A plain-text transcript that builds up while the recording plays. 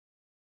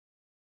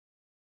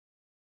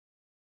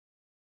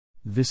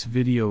This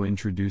video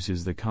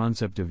introduces the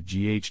concept of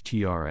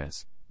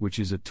GHTRS, which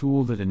is a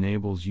tool that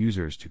enables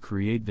users to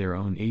create their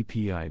own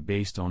API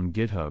based on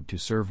GitHub to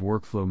serve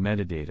workflow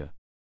metadata.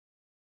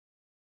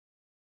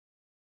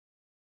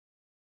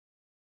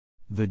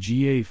 The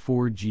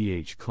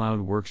GA4GH Cloud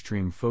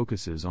workstream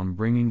focuses on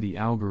bringing the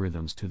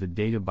algorithms to the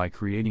data by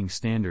creating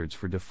standards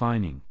for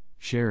defining,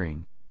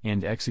 sharing,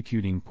 and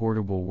executing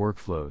portable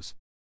workflows.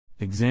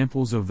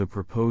 Examples of the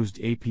proposed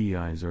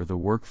APIs are the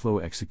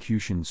Workflow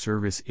Execution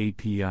Service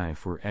API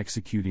for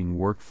executing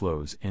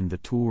workflows and the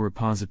Tool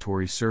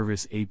Repository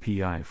Service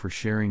API for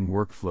sharing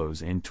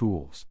workflows and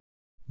tools.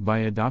 By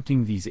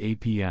adopting these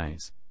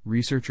APIs,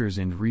 researchers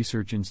and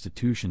research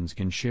institutions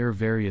can share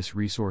various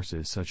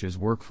resources such as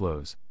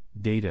workflows,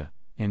 data,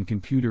 and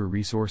computer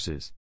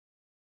resources.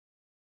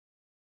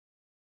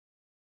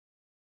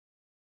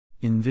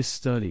 In this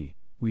study,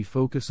 we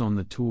focus on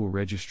the Tool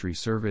Registry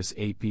Service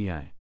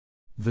API.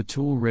 The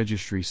Tool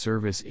Registry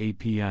Service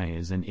API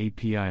is an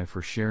API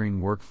for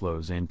sharing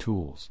workflows and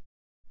tools.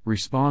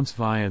 Response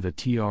via the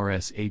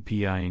TRS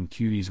API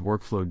includes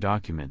workflow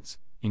documents,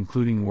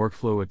 including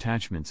workflow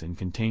attachments and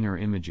container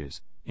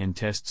images, and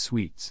test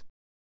suites.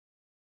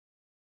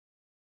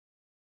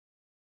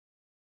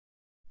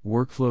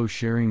 Workflow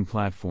sharing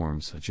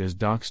platforms such as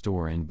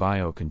Dockstore and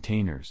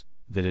Biocontainers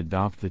that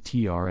adopt the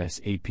TRS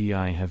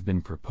API have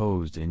been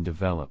proposed and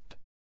developed.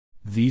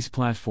 These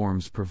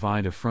platforms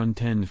provide a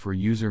front-end for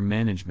user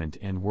management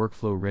and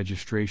workflow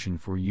registration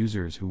for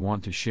users who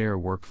want to share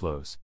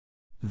workflows.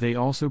 They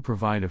also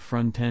provide a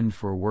front-end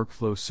for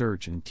workflow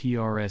search and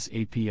TRS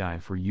API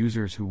for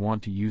users who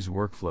want to use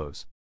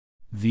workflows.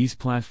 These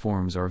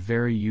platforms are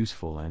very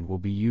useful and will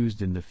be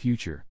used in the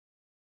future.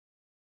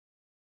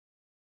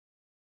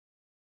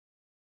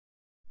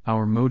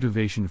 Our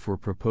motivation for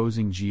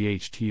proposing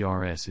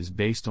GHTRS is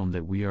based on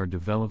that we are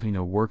developing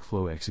a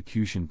workflow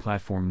execution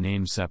platform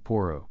named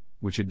Sapporo,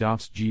 which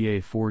adopts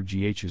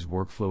GA4GH's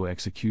Workflow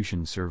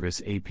Execution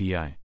Service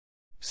API.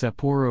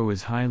 Sapporo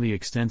is highly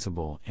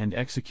extensible and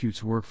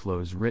executes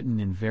workflows written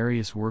in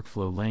various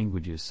workflow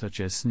languages such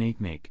as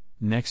SnakeMake,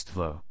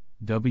 Nextflow,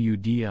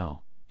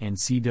 WDL, and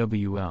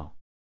CWL.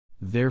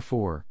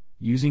 Therefore,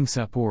 using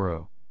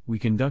Sapporo, we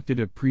conducted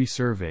a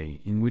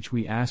pre-survey in which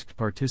we asked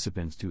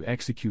participants to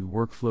execute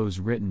workflows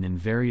written in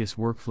various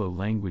workflow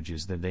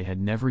languages that they had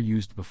never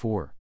used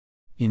before.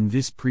 In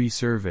this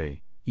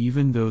pre-survey,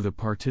 even though the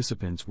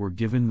participants were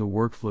given the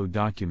workflow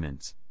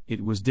documents,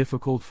 it was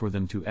difficult for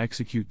them to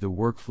execute the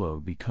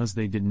workflow because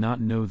they did not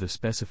know the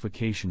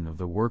specification of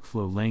the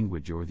workflow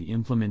language or the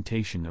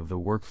implementation of the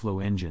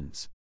workflow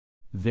engines.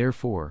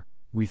 Therefore,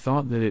 we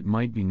thought that it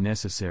might be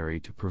necessary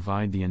to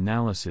provide the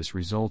analysis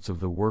results of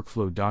the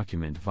workflow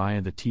document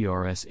via the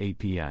TRS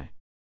API.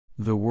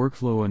 The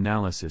workflow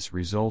analysis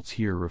results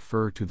here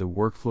refer to the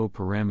workflow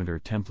parameter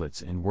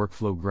templates and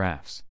workflow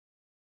graphs.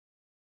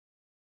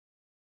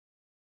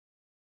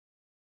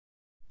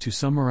 To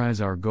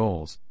summarize our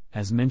goals,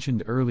 as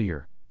mentioned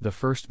earlier, the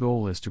first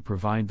goal is to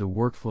provide the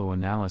workflow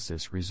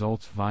analysis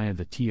results via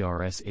the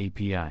TRS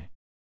API.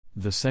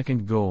 The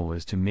second goal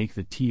is to make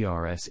the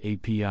TRS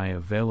API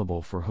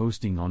available for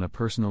hosting on a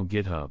personal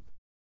GitHub.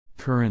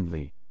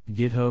 Currently,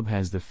 GitHub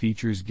has the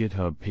features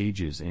GitHub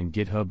Pages and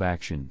GitHub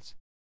Actions.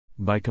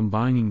 By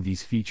combining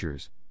these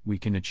features, we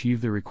can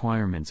achieve the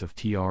requirements of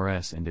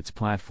TRS and its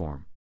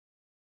platform.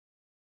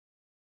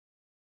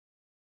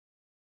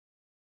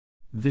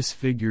 This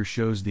figure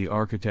shows the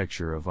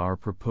architecture of our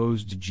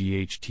proposed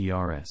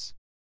GHTRS.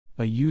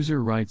 A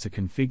user writes a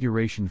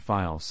configuration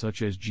file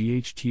such as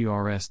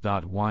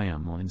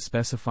ghtrs.yml and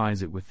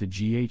specifies it with the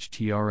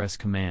ghtrs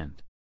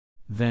command.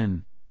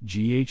 Then,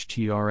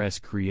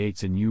 GHTRS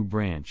creates a new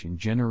branch and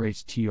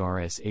generates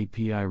TRS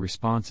API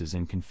responses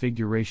and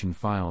configuration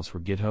files for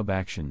GitHub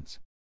Actions.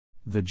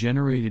 The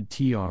generated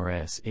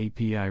TRS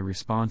API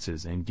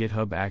responses and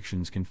GitHub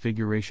Actions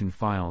configuration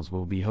files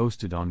will be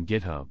hosted on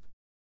GitHub.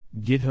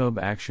 GitHub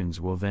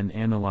Actions will then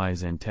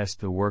analyze and test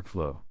the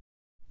workflow.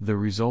 The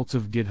results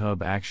of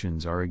GitHub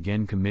Actions are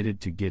again committed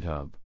to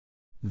GitHub.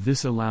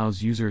 This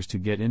allows users to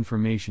get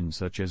information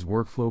such as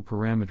workflow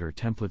parameter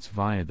templates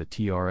via the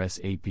TRS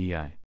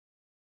API.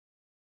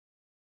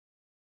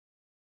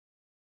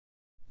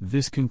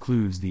 This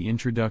concludes the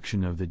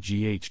introduction of the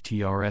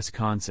GHTRS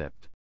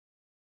concept.